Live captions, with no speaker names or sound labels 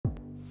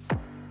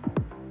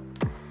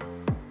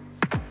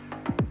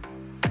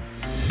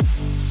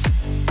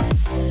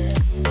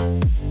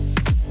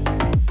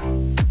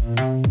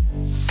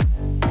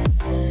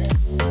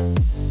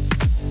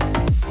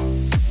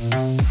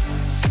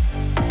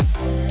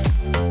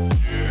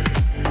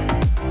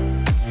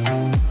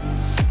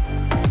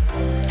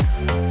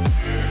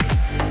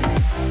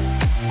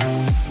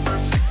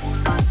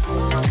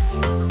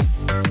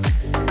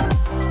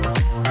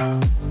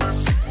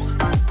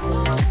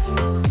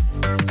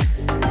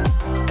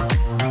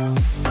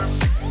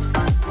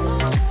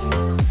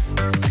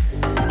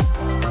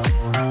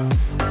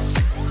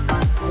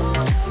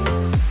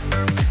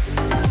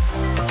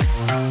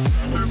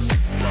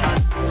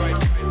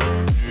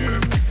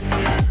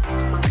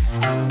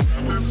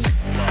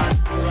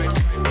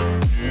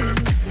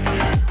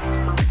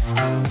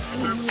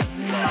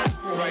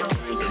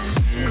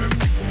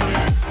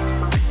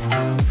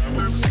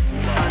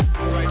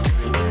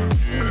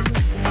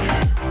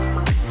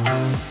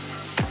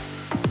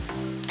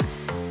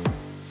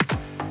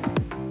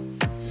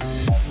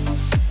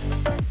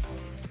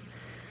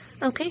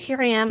Okay,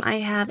 here I am. I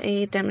have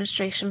a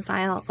demonstration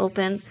file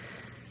open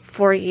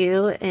for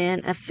you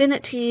in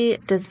Affinity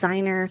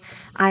Designer.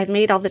 I've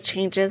made all the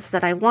changes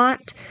that I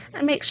want.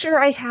 I make sure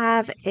I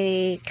have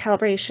a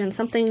calibration,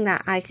 something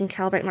that I can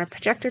calibrate my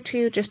projector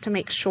to, just to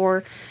make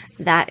sure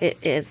that it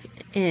is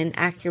in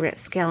accurate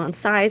scale and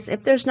size.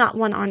 If there's not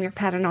one on your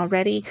pattern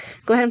already,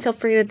 go ahead and feel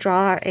free to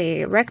draw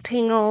a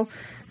rectangle.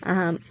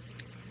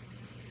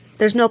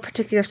 There's no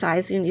particular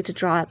size you need to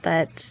draw it,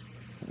 but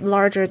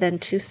larger than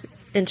 2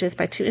 inches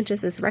by 2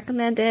 inches is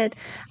recommended.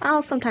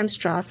 I'll sometimes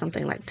draw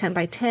something like 10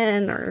 by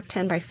 10 or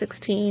 10 by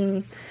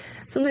 16,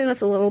 something that's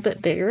a little bit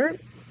bigger.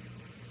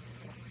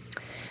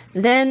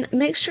 Then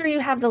make sure you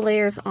have the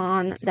layers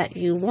on that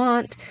you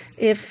want.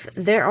 If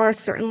there are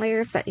certain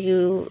layers that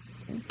you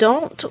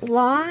don't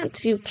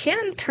want, you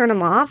can turn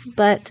them off,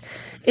 but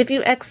if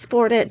you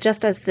export it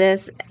just as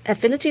this,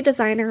 Affinity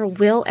Designer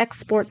will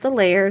export the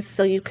layers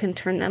so you can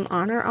turn them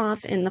on or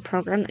off in the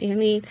program that you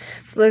need.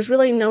 So there's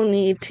really no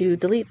need to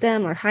delete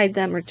them or hide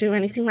them or do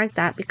anything like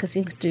that, because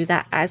you can do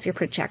that as you're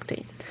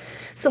projecting.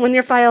 So when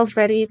your file is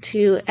ready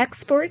to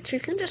export,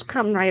 you can just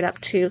come right up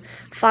to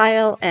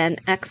File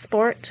and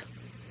Export.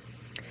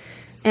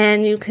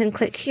 And you can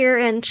click here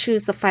and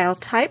choose the file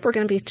type. We're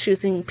going to be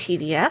choosing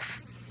PDF.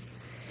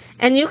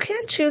 And you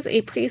can choose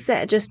a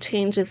preset. It just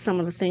changes some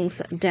of the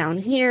things down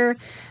here.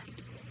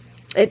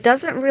 It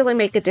doesn't really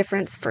make a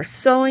difference for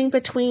sewing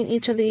between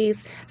each of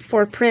these.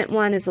 For print,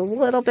 one is a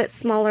little bit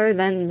smaller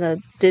than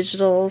the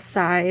digital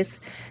size.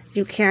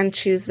 You can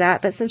choose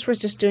that, but since we're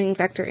just doing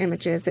vector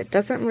images, it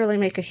doesn't really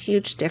make a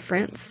huge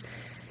difference.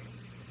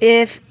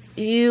 If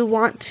you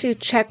want to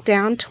check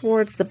down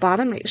towards the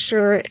bottom, make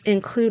sure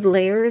include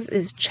layers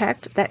is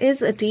checked. That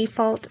is a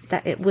default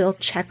that it will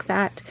check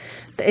that.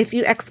 But if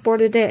you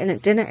exported it and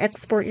it didn't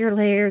export your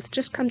layers,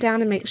 just come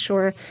down and make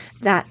sure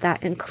that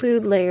that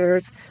include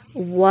layers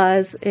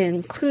was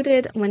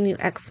included when you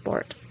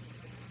export.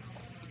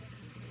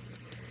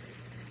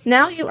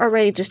 Now you are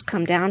ready. Just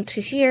come down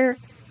to here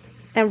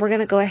and we're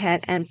going to go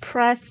ahead and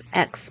press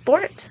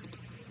export.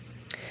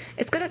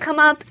 It's going to come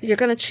up. You're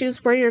going to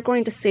choose where you're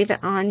going to save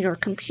it on your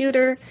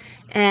computer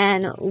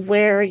and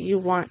where you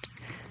want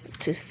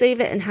to save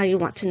it and how you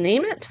want to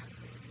name it.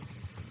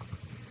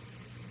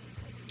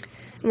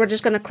 And we're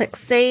just going to click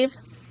save,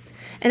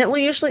 and it will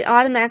usually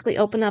automatically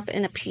open up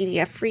in a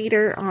PDF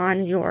reader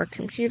on your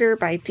computer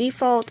by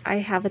default. I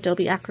have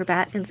Adobe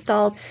Acrobat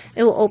installed.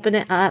 It will open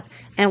it up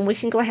and we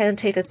can go ahead and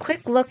take a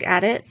quick look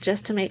at it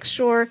just to make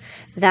sure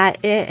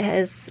that it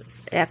has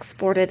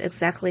exported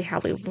exactly how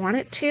we want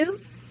it to.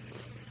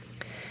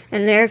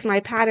 And there's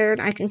my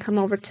pattern. I can come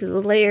over to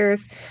the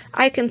layers.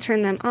 I can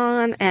turn them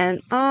on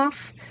and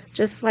off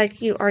just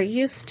like you are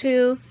used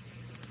to.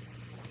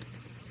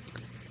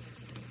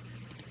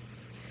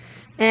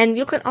 And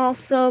you can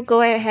also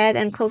go ahead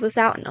and close this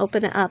out and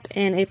open it up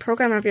in a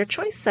program of your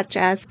choice, such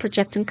as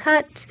Project and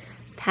Cut,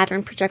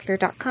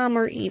 patternprojector.com,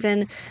 or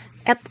even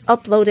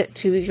upload it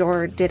to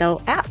your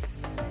Ditto app.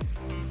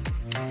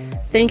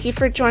 Thank you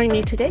for joining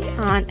me today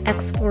on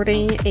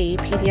exporting a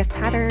PDF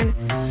pattern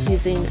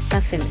using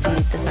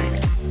Affinity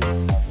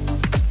Designer.